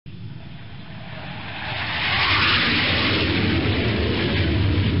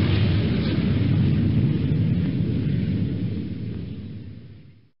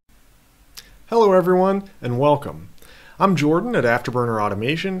Hello everyone, and welcome. I'm Jordan at Afterburner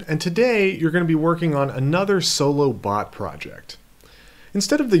Automation, and today you're going to be working on another solo bot project.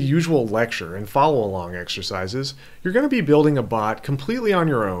 Instead of the usual lecture and follow-along exercises, you're going to be building a bot completely on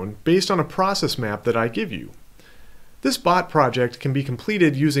your own based on a process map that I give you. This bot project can be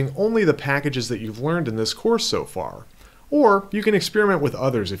completed using only the packages that you've learned in this course so far, or you can experiment with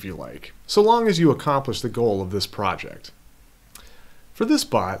others if you like, so long as you accomplish the goal of this project. For this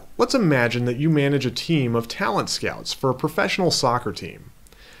bot, let's imagine that you manage a team of talent scouts for a professional soccer team.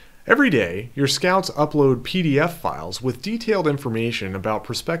 Every day, your scouts upload PDF files with detailed information about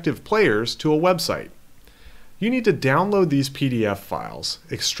prospective players to a website. You need to download these PDF files,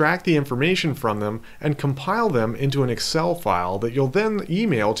 extract the information from them, and compile them into an Excel file that you'll then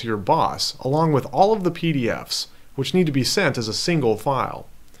email to your boss along with all of the PDFs, which need to be sent as a single file.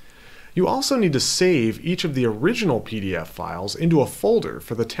 You also need to save each of the original PDF files into a folder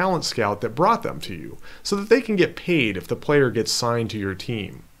for the talent scout that brought them to you, so that they can get paid if the player gets signed to your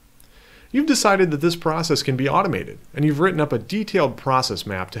team. You've decided that this process can be automated, and you've written up a detailed process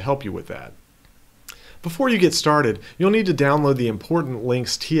map to help you with that. Before you get started, you'll need to download the important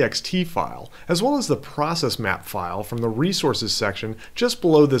links TXT file, as well as the process map file from the resources section just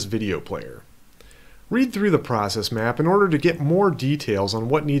below this video player. Read through the process map in order to get more details on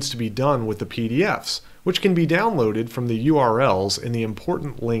what needs to be done with the PDFs, which can be downloaded from the URLs in the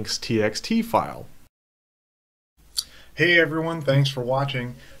important links TXT file. Hey everyone, thanks for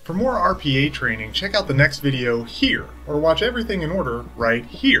watching. For more RPA training, check out the next video here, or watch everything in order right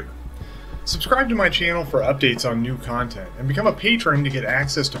here. Subscribe to my channel for updates on new content, and become a patron to get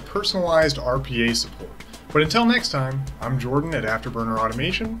access to personalized RPA support. But until next time, I'm Jordan at Afterburner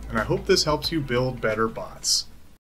Automation, and I hope this helps you build better bots.